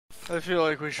I feel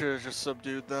like we should have just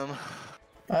subdued them.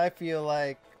 I feel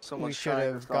like we Someone's should trying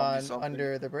to have tell me gone something.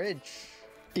 under the bridge.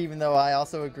 Even though I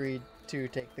also agreed to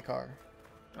take the car.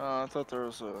 I thought there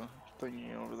was a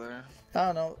thingy over there. I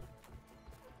don't know.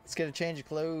 Let's get a change of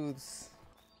clothes.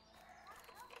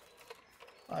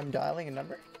 I'm dialing a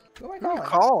number. Who am I Who are you calling?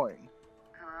 calling?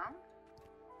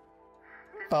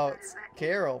 Hello? Oh, it's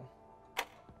Carol.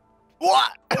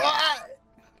 What?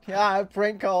 Yeah,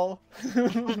 prank call.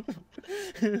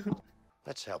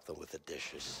 Let's help them with the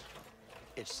dishes.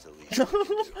 It's the least.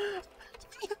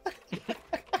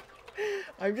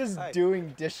 I'm just Hey,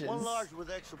 doing dishes. One large with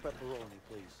extra pepperoni,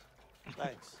 please.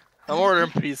 Thanks. I'm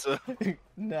ordering pizza.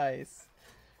 Nice.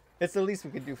 It's the least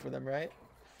we could do for them, right?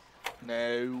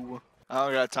 No. I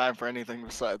don't got time for anything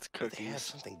besides They have cookies.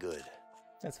 something good.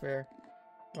 That's fair.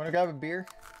 You wanna grab a beer?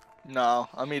 No,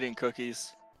 I'm eating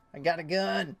cookies. I got a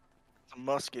gun. It's a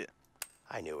musket.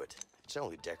 I knew it. It's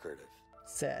only decorative.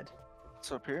 Sad.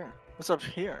 What's up here? What's up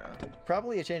here?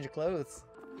 Probably a change of clothes.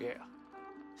 Yeah.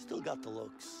 Still got the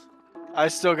looks. I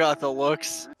still got the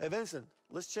looks. Hey, Vincent,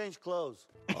 let's change clothes.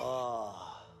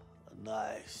 Oh,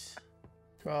 nice.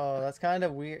 Oh, that's kind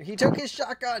of weird. He took his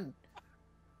shotgun.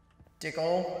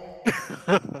 Dickle.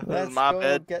 Let's My go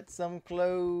bed. get some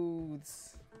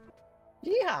clothes.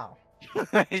 Yeah.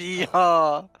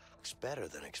 Yeah. Looks better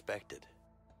than expected.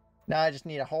 Now I just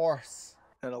need a horse.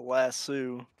 And a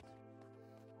lasso.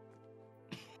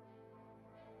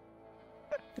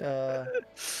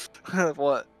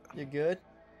 What? You good?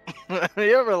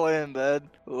 You ever lay in bed,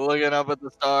 looking up at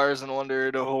the stars and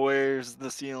wondered, oh, where's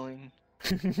the ceiling?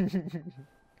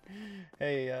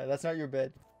 Hey, that's not your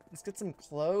bed. Let's get some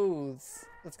clothes.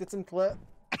 Let's get some clothes.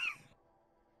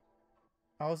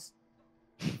 I was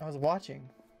watching.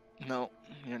 No,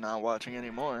 you're not watching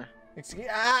anymore. Excuse.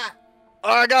 Oh,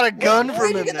 I got a gun Where from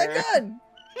did you in get there. that gun?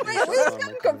 Where did this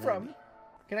gun come from?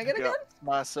 Can I get a gun? Got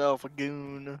myself a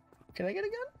goon. Can I get a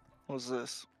gun? What's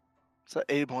this? Is that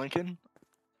Abe Lincoln?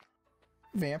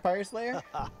 Vampire Slayer?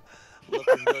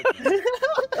 Looking good.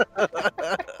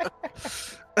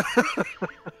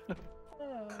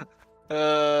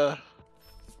 Man.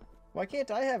 Why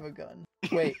can't I have a gun?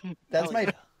 Wait, that's Hell my.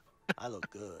 yeah. I look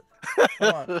good.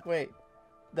 Hold on, wait.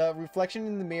 The reflection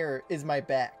in the mirror is my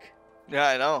back, Yeah,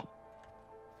 I know.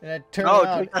 and I turn No,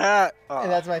 around, take the hat. Oh.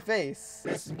 and that's my face.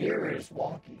 This mirror is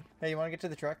wonky. Hey, you want to get to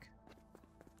the truck?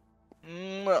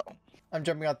 No. I'm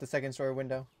jumping out the second story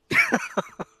window.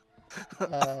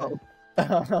 All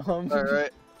right.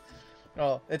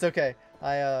 Oh, it's okay.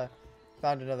 I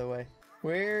found another way.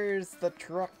 Where's the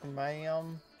truck,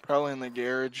 ma'am? Probably in the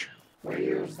garage.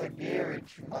 Where's the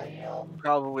garage, ma'am?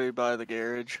 Probably by the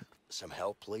garage. Some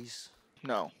help, please?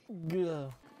 No. Gah.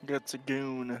 That's a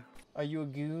goon. Are you a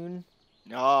goon?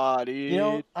 Ah, dude. You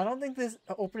know, I don't think this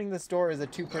opening this door is a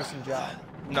two-person job.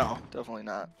 No, definitely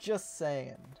not. Just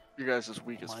saying. You guys is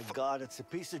weak as My fuck. God, it's a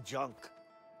piece of junk.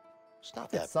 It's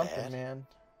not that It's something, bad. man.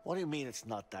 What do you mean it's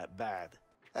not that bad?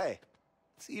 Hey,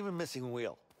 it's even missing a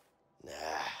wheel. Nah,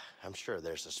 I'm sure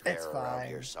there's a spare It's around fine.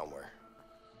 here somewhere.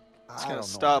 It's I gonna don't know,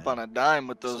 stop man. on a dime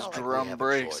with It's those not like we drum have a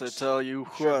brakes, I choice. tell you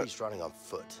Sure, what. he's running on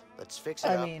foot. Let's fix it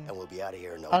I up, mean, and we'll be out of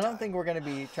here in no I don't time. think we're gonna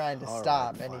be trying to All right,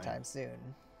 stop fine. anytime soon.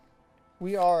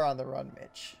 We are on the run,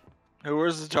 Mitch. Hey,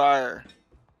 where's the tire?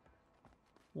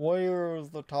 Where's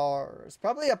the tires?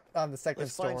 Probably up on the second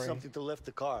Let's story. find something to lift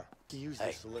the car. To use Hey,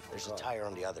 this to lift there's the a car. tire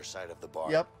on the other side of the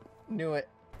bar. Yep, knew it.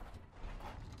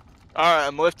 Alright,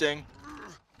 I'm lifting.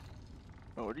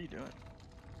 Oh, what are you doing?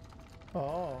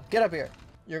 Oh, get up here.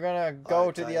 You're gonna go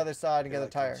Alright, to the tire. other side and Feel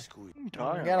get a like I'm tire. squeezed.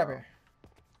 Tire. Get up here.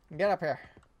 Get up here.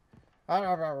 Rada,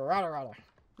 rada, rada, rada.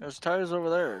 There's tires over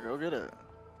there. Go get it.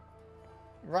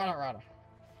 Rada, rada.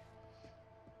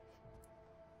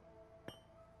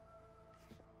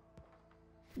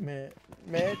 Mitch,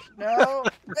 no!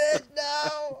 Mitch,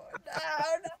 no!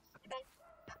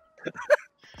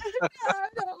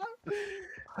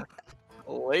 No!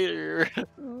 Later.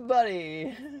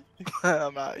 Buddy!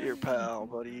 I'm not your pal,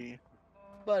 buddy.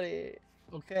 Buddy.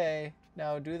 Okay,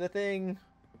 now do the thing.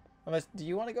 Unless, do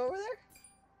you want to go over there?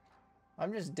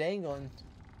 I'm just dangling.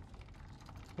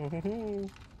 I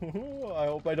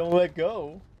hope I don't let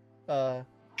go.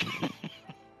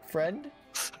 Friend?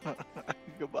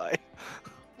 Goodbye.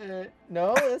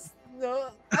 No, that's no.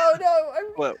 Oh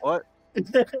no! What?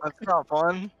 That's not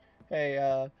fun.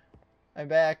 Hey, I'm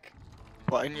back.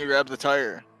 Why didn't you grab the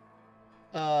tire?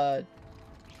 There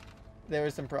were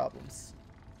some problems.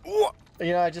 What?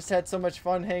 You know, I just had so much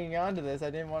fun hanging on to this, I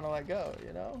didn't want to let go,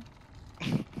 you know?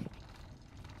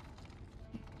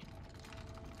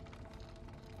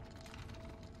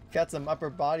 Got some upper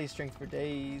body strength for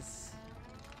days.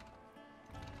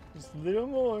 Just a little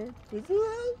more. Just a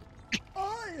little.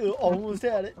 Oh, almost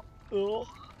had it. Oh,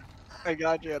 I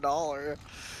got you $1.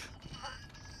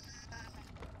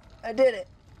 I did it.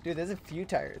 Dude, there's a few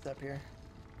tires up here.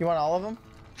 You want all of them?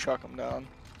 Chuck them down.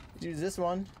 Use this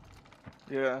one.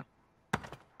 Yeah.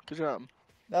 Good job.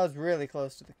 That was really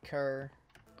close to the curb.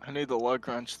 I need the lug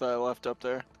wrench that I left up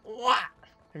there.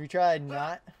 Have you tried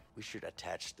not? We should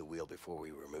attach the wheel before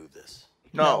we remove this.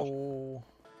 No. No.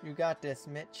 You got this,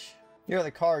 Mitch. You're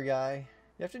the car guy.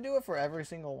 You have to do it for every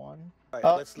single one. All right,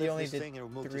 Oh, let's you lift only this did thing and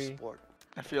remove the 3. support.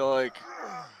 I feel like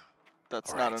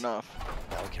that's All not right. enough.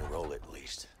 Now we can roll it at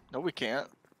least. No, we can't.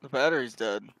 The battery's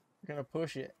dead. You're gonna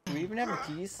push it. Do we even have the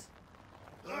keys?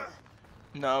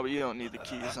 No, but you don't need the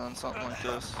keys on something like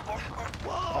this.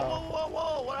 Whoa, whoa, whoa,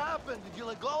 whoa! What happened? Did you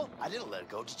let go? I didn't let it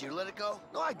go. Did you let it go?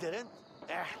 No, I didn't.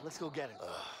 Let's go get it.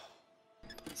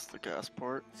 It's the gas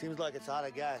port. Seems like it's out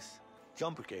of gas.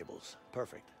 Jumper cables.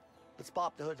 Perfect. Let's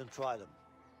pop the hood and try them.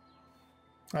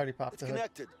 I already popped It's the hood.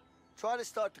 connected. Try to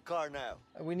start the car now.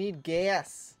 We need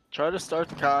gas. Try to start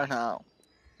the car now.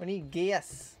 We need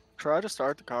gas. Try to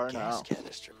start the car Gas now.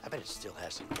 canister. I bet it still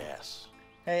has some gas.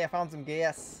 Hey, I found some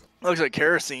gas. Looks like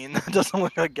kerosene. That doesn't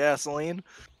look like gasoline.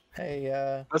 Hey,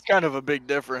 That's kind of a big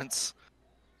difference.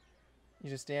 you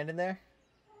just standing there?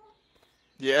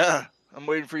 Yeah, I'm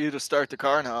waiting for you to start the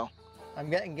car now. I'm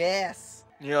getting gas.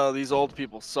 You know, these old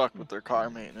people suck with their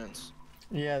car maintenance.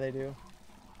 Yeah, they do.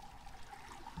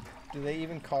 Do they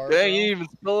even carve? Dang, you even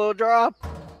spill a drop?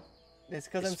 It's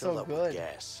because It's I'm filled so up with good.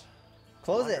 gas.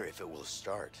 Close Wonder it. if it will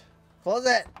start. Close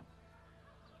it.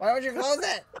 Why would you close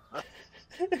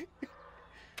it?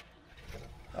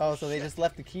 Oh, so they just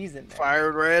left the keys in there.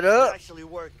 Fired right It up. actually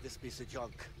worked, this piece of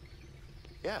junk.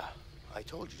 Yeah, I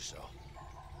told you so.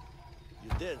 You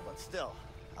did, but still,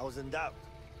 I was in doubt.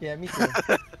 Yeah, me too.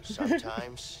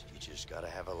 Sometimes you just gotta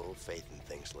have a little faith in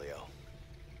things, Leo.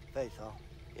 Faith, huh?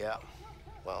 Yeah.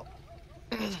 Well,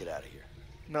 let's get out of here.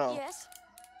 No. Yes?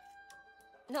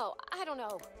 No, I don't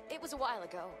know. It was a while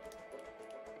ago.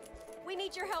 We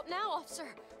need your help now, officer.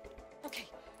 Okay,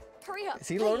 hurry up. Is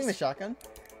he loading the please. shotgun?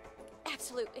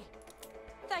 Absolutely.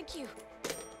 Thank you.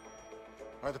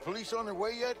 Are the police on their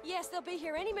way yet? Yes, they'll be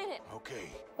here any minute. Okay.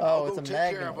 Oh, I'll it's go a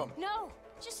take care of Magnum. them. No,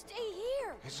 just stay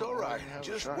here. It's all right. have a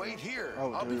Just shotgun. wait here.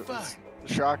 Oh, I'll dude, be fine. is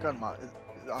the shotgun on my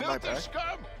Filthy back.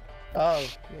 scum! Oh,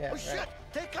 yeah. Oh, Right. shit!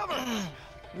 Take cover! You're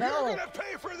No, gonna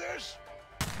pay for this!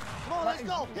 Come on, let's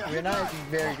go! Yeah. we're not in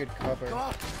very good cover. Come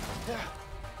on! Yeah.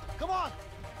 Come on!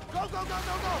 Go, go, go,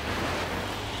 go,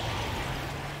 go!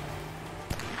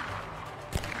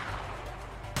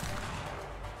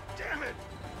 Damn it!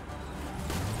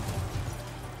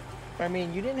 I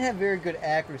mean, you didn't have very good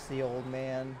accuracy, old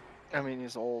man. I mean,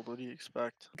 he's old. What do you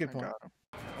expect? Good I point. got him.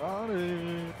 Got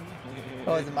it.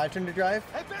 Oh, is it my turn to drive?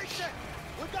 Hey, Basic!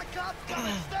 We got cops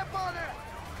coming! Step on it!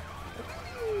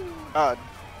 God.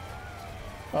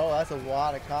 Oh, that's a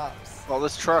lot of cops. Well,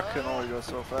 this truck can only go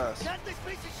so fast. Get this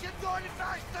piece of shit going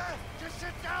faster! Just sit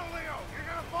down, Leo! You're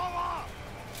gonna fall off!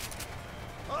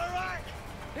 All right,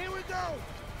 here we go!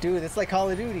 Dude, it's like Call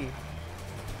of Duty.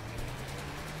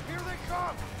 Here they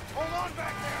come! Hold on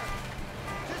back there!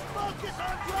 Just focus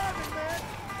on driving, man!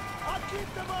 I'll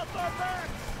keep them off our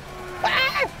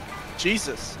backs!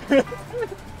 Jesus.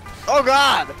 Oh,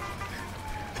 God.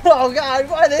 Oh god,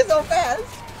 why are they so fast?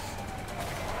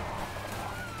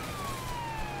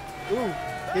 Ooh,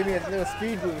 give me a little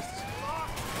speed boost.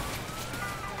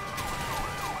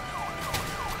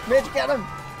 Mitch, get him!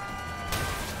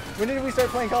 When did we start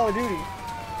playing Call of Duty?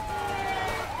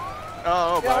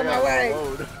 Oh, but Get I out of my gotta way.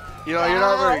 reload. You know, you're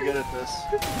not very good at this.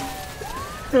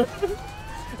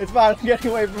 It's fine, I'm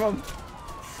getting away from him.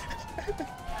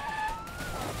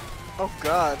 Oh,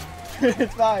 God.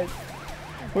 It's fine.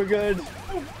 We're good.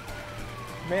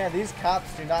 Man, these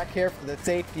cops do not care for the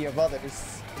safety of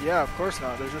others. Yeah, of course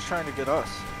not. They're just trying to get us.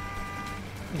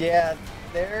 Yeah,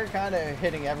 they're kind of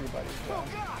hitting everybody. So.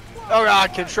 Oh,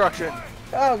 God. Construction.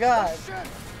 Oh god. Shit!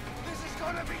 This is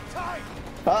gonna be tight!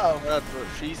 Uh-oh. That's what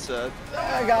she said.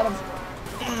 I got him.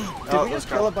 Did Oh, we just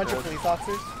those kill a cops bunch of pulled. police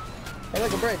officers? Hey,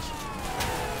 look, a bridge.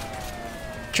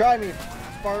 Try me,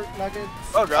 fart nuggets.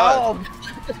 Oh, God. Oh.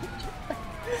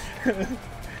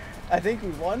 I think we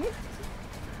won.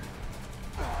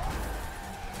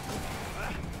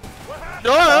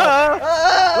 Ah!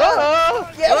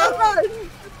 Ah! Get on!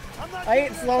 I'm not I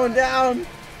ain't slowing down.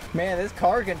 Man, this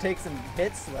car can take some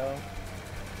hits though.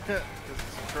 This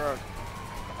is a truck.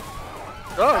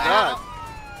 Oh, God.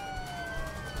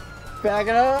 Back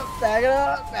it up, back it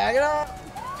up, back it up.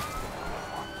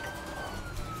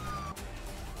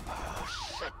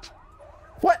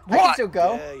 What? I can What? still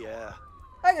go. Yeah, yeah.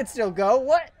 I can still go.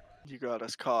 What? You got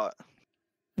us caught.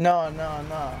 No, no,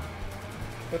 no.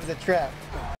 It was a trap.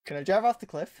 Can I drive off the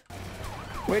cliff?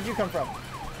 Where'd you come from?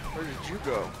 Where did you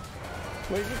go?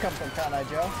 Where did you come from, Cotton Eye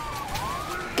Joe?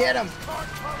 Get him!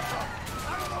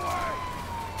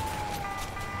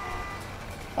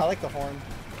 I like the horn.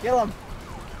 Kill him!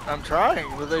 I'm trying,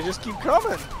 but they just keep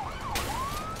coming.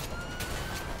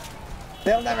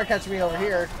 They'll never catch me over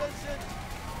here.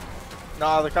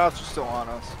 Nah, the cops are still on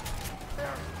us.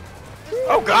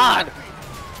 Oh God!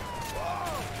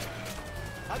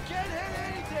 I can't hit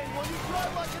anything when you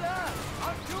drive like that.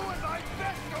 I'm doing my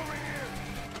best over here.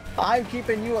 I'm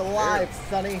keeping you alive,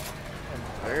 Sonny.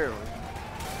 Barely.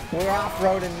 We're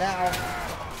off-roading now.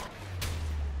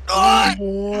 Ah!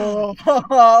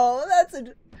 Whoa, that's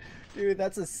a... Dude,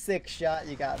 that's a sick shot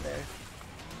you got there.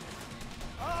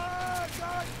 Ah,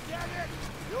 God damn it!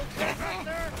 You okay back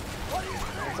there? What do you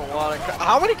think? That's a lot of.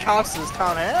 How many cops does this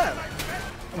town have?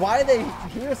 Why are they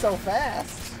here so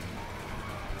fast?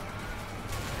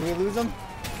 Did we lose them?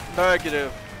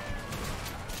 Negative.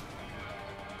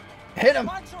 Hit him!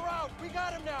 Spikes are out. We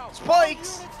got him now.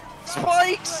 Spikes!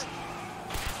 Spikes!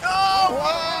 No!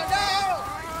 Oh,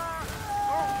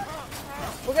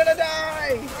 no! We're gonna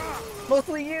die!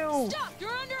 Mostly you! Stop! You're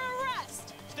under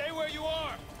arrest! Stay where you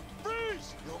are.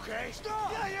 Freeze! You okay?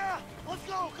 Stop! Yeah. Let's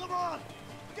go. Come on.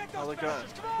 Get Oh, those the gun.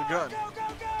 bastards. Come The on. gun. Go, go,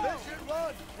 go! Mission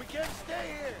run. We can't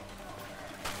stay here.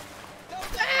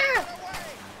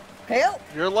 Help!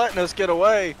 You're letting us get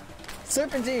away.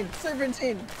 Serpentine!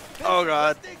 Serpentine! Oh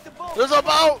God. Let's take the boat. There's a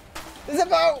boat! There's a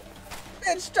boat!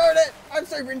 Bitch, start it! I'm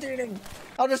serpentining!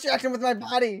 I'll distract him with my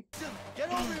body!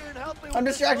 Get over here and help me. I'm with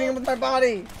this distracting him boat. with my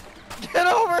body! Get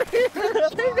over here!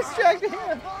 I'm distracting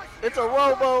him! It's a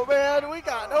rowboat, man. We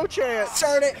got no chance.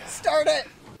 Start it! Start it!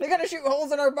 They're gonna shoot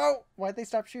holes in our boat! Why'd they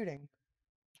stop shooting?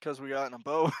 Because we got in a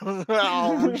boat.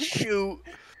 Oh, shoot.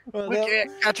 Well, We they'll-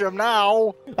 can't catch them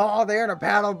now. Oh, they're in a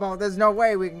paddle boat. There's no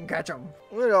way we can catch them.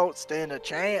 We don't stand a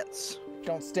chance.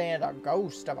 Don't stand a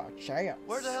ghost of a chance.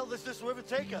 Where the hell does this river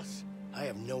take us? I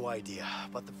have no idea,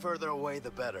 but the further away, the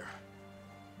better.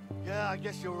 Yeah, I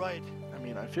guess you're right. I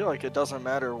mean, I feel like it doesn't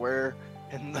matter where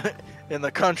in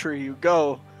the country you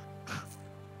go,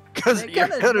 because They you're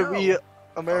gotta gonna know. be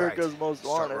America's All right, most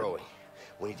start wanted. rowing.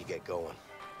 We need to get going.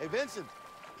 Hey, Vincent,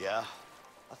 Yeah,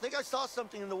 I think I saw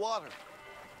something in the water.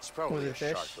 it's probably Was a it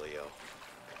fish? shark, Leo.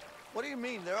 What do you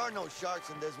mean? There are no sharks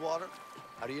in this water.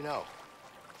 How do you know?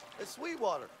 It's sweet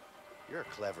water. You're a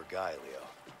clever guy, Leo.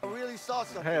 I really saw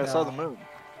something. Hey, I saw the No. moon.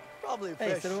 Probably a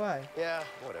Hey, fish. so do I. Yeah,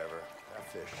 whatever. That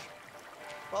fish.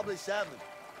 Probably salmon.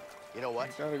 You know what?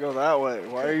 Gotta go that way.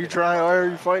 Why are you trying? Why are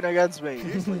you fighting against me?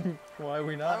 Why are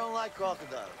we I not? don't like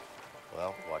crocodile.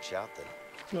 Well, watch out then.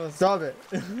 No, stop it.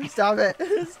 Stop it.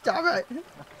 Stop it.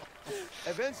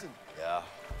 Hey, Vincent, Yeah.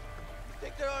 you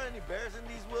think there are any bears in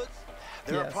these woods?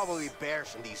 There are Yes. probably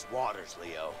bears in these waters,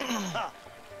 Leo. Ha!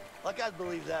 Like I'd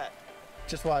believe that.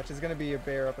 Just watch. There's gonna be a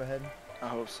bear up ahead. I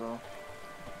hope so.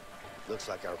 Looks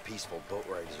like our peaceful boat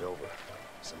ride is over.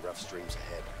 Some rough streams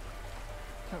ahead.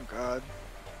 Oh God.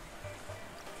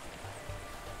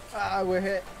 Ah, we're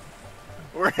hit.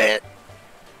 We're hit.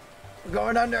 We're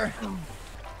going under.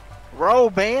 Row,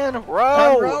 man. Row.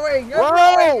 I'm rowing. I'm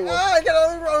Row. rowing. Ah, I can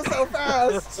only row so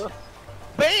fast.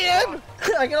 Man.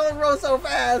 I can only row so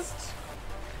fast.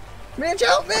 Mitch,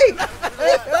 help me!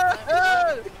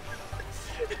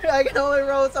 I can only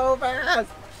row so fast.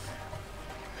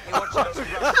 Hey, watch out, some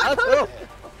rough streams ahead.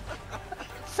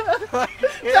 I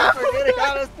can't forget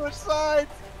how to switch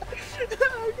sides.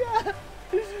 Oh god.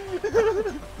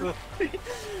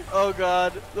 Oh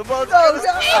God. The boat's Oh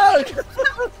gonna god!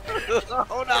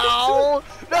 Oh no!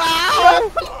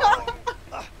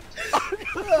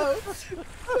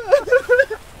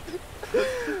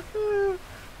 No!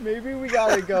 Maybe we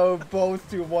gotta go both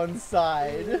to one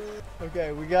side.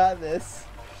 Okay, we got this.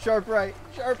 Sharp right,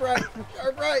 sharp right,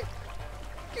 sharp right.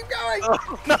 Keep going!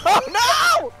 Oh, no!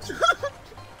 No!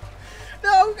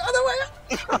 No, other way!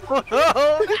 Oh,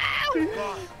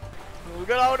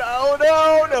 no! No!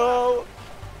 No! No!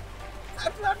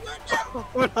 Run, run, run, No!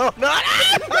 No! No!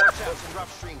 Watch out, some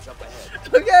rough streams up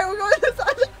ahead. Okay, we're going this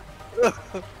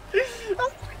side.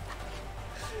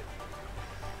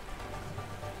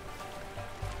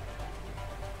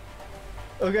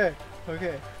 Okay,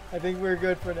 okay. I think we're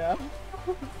good for now.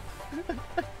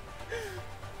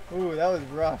 Ooh, that was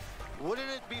rough. Wouldn't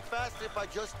it be faster if I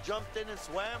just jumped in and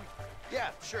swam? Yeah,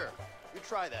 sure. You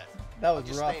try that. That I'll was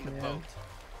just rough, stay in the man. boat.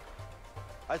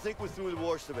 I think we're through the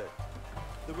worst of it.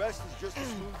 The rest is just a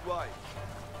smooth ride.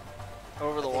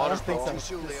 Over the I don't think waterfall.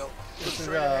 so. Too soon, Leo. This is,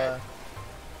 Straight ahead.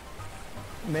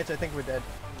 Mitch, I think we're dead.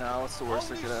 No, it's the worst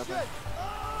that Holy could happen. shit!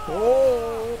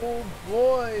 Oh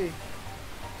boy,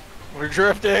 We're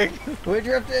drifting. we're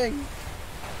drifting.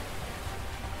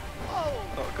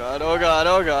 Oh god, oh god,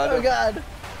 oh god. Oh god.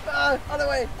 Other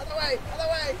way, other way, other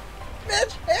way.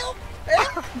 Mitch, help!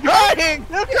 Help! I'm trying!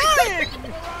 I'm trying!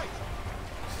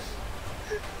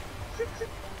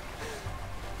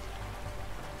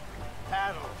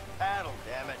 Paddle, paddle,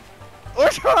 damn it. We're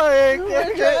trying! We're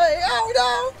trying.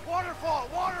 Oh Waterfall,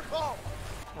 waterfall.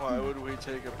 Why would we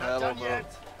take a Not paddle done boat?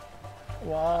 yet. no!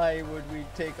 Why would we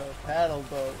take a paddle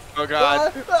boat? Oh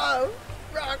god. Oh,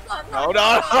 No, no,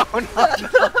 no, no,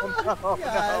 no, God.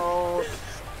 no.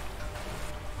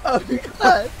 Oh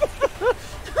god!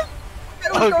 I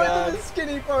was Oh, going God. to the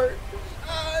skinny part.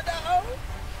 Oh no!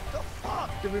 The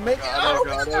fuck? Did we make it? Oh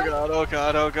god, oh god, oh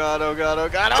god, oh god, oh god, oh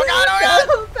god, oh god,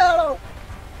 oh god! Paddle!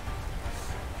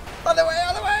 Other way,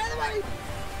 other way, other way!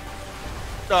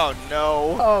 Oh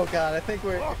no. Oh god, I think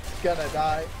we're gonna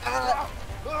die.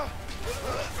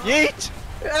 Yeet!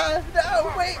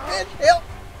 No, wait, Mitch, help!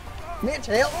 Mitch,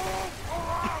 help!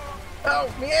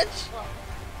 Oh, Mitch!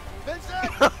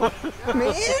 Vincent!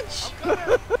 Mitch!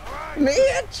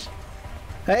 Mitch!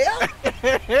 Help!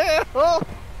 Oh.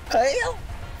 Help!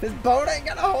 This boat ain't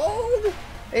gonna hold!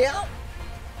 Help!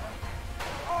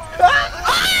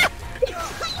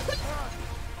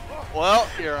 Well,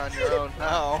 you're on your own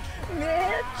now.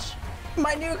 Mitch!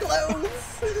 My new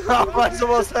clothes! How am I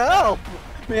supposed to help?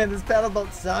 Man, this paddle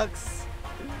boat sucks.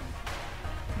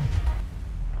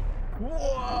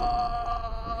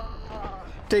 Whoa!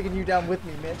 Taking you down with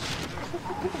me, Mitch.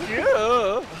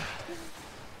 Yeah.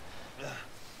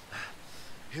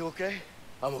 You okay?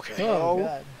 I'm okay. Oh, No.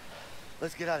 god.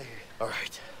 Let's get out of here. All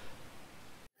right.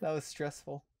 That was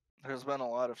stressful. There's been a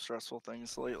lot of stressful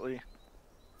things lately.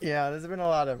 Yeah, there's been a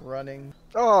lot of running.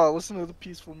 Oh, listen to the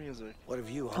peaceful music. What of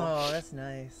you, huh? Oh, that's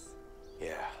nice.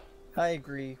 Yeah. I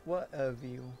agree. What a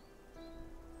view.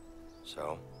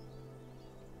 So,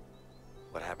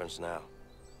 what happens now?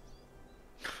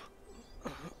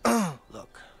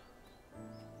 Look.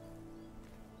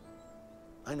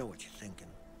 I know what you're thinking.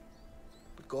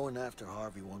 But going after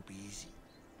Harvey won't be easy.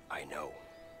 I know,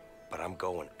 but I'm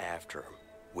going after him,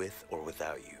 with or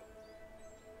without you.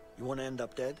 You want to end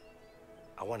up dead?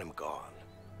 I want him gone.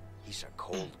 He's a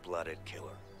cold-blooded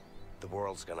killer. The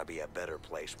world's gonna be a better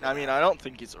place. I mean, I don't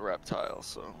think he's a reptile,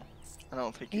 so I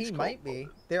don't think he's He might be.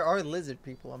 There are lizard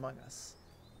people among us.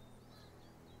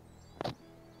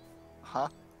 Huh?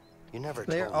 You never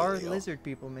There told me, are Leo. lizard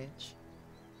people, Mitch.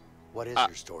 What is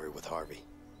your story with Harvey?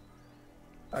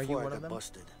 Are you Before I one of got them?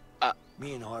 busted, Ah.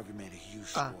 me and Harvey made a huge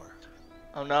score.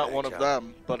 I'm not Hey, one of John.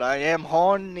 them, but I am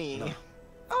horny. No.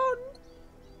 Oh,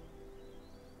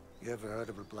 You ever heard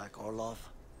of a Black Orlov?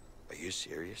 Are you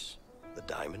serious? The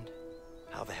diamond?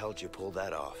 How the hell did you pull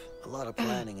that off? A lot of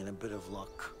planning and a bit of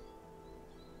luck.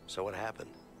 So what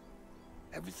happened?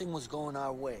 Everything was going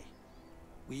our way.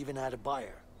 We even had a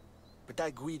buyer. But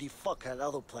that greedy fuck had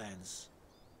other plans.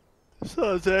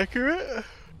 Sounds accurate.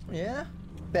 yeah.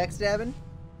 Backstabbing?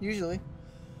 Usually.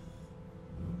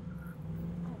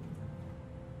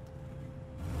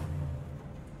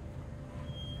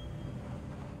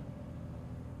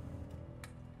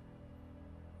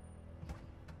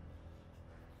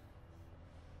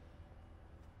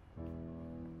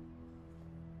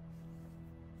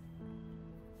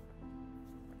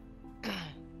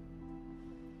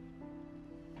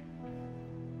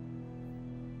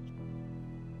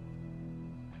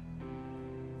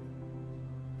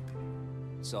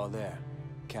 It's all there.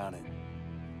 Count it.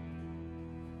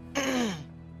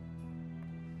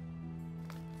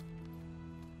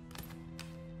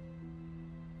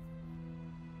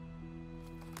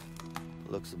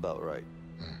 Looks about right.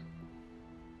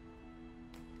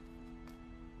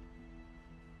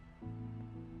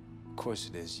 Of course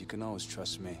it is. You can always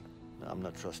trust me. I'm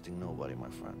not trusting nobody, my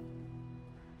friend.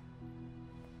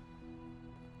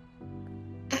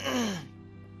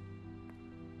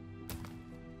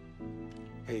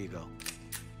 Here you go.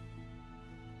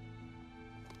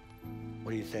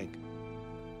 What do you think?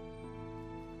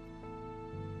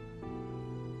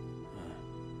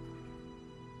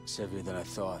 It's heavier than I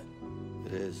thought.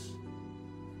 It is.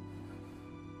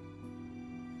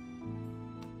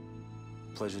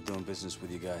 Pleasure doing business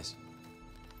with you guys.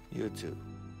 You too.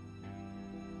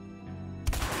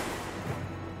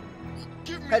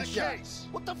 Give me Headshot. the case.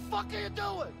 What the fuck are you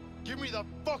doing? Give me the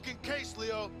fucking case,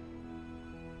 Leo.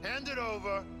 Hand it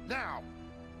over now.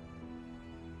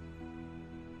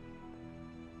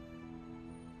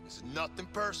 It's nothing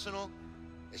personal.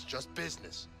 It's just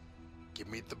business. Give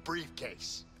me the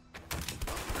briefcase.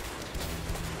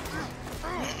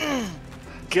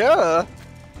 Gah.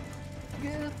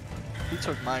 Yeah. He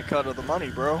took my cut of the money,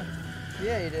 bro.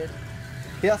 Yeah, he did.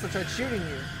 He also tried shooting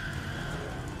you.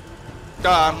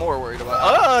 I'm more worried about.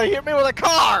 Oh, he hit me with a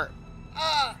car.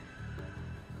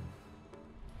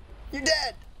 You're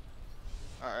dead.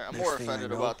 Alright, I'm Next more thing I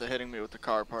offended know, about the hitting me with the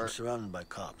car I'm part. surrounded by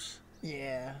cops.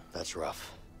 Yeah. That's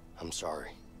rough. I'm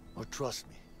sorry. Oh, trust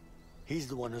me. He's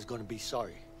the one who's gonna be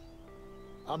sorry.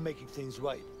 I'm making things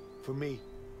right. For me.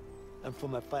 And for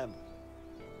my family.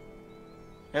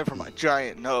 And for my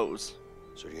giant nose.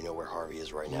 So do you know where Harvey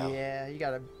is right now? Yeah, you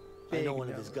got a big I know one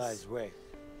of his nose. guys, Ray.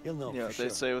 He'll know You know, for they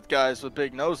sure. say with guys with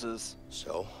big noses.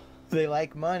 So, They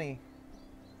like money.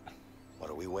 what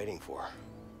are we waiting for?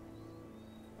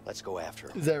 Let's go after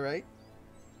him. Is that right?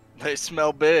 They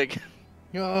smell big.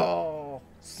 Oh,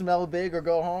 smell big or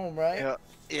go home, right? Yeah.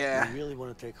 Yeah. You really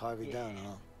want to take Harvey down,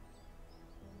 huh?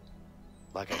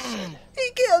 Like I said,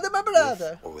 He killed my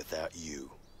brother. with or without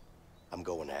you, I'm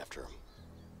going after him.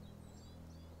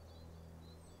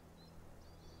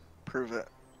 Prove it.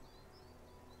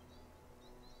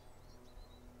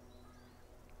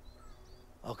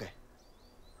 Okay.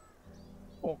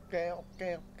 Okay.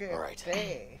 All right.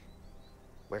 Okay.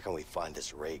 Where can we find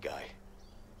this Ray guy?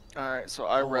 Alright, so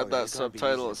I Don't read worry, that it's gonna be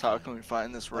subtitle easy as to how find. can we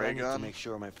find this But I ray need to gun? make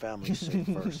sure my family's safe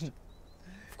first.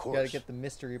 Of course. Gotta get the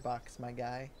mystery box, my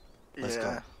guy. Let's go.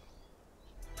 Yeah.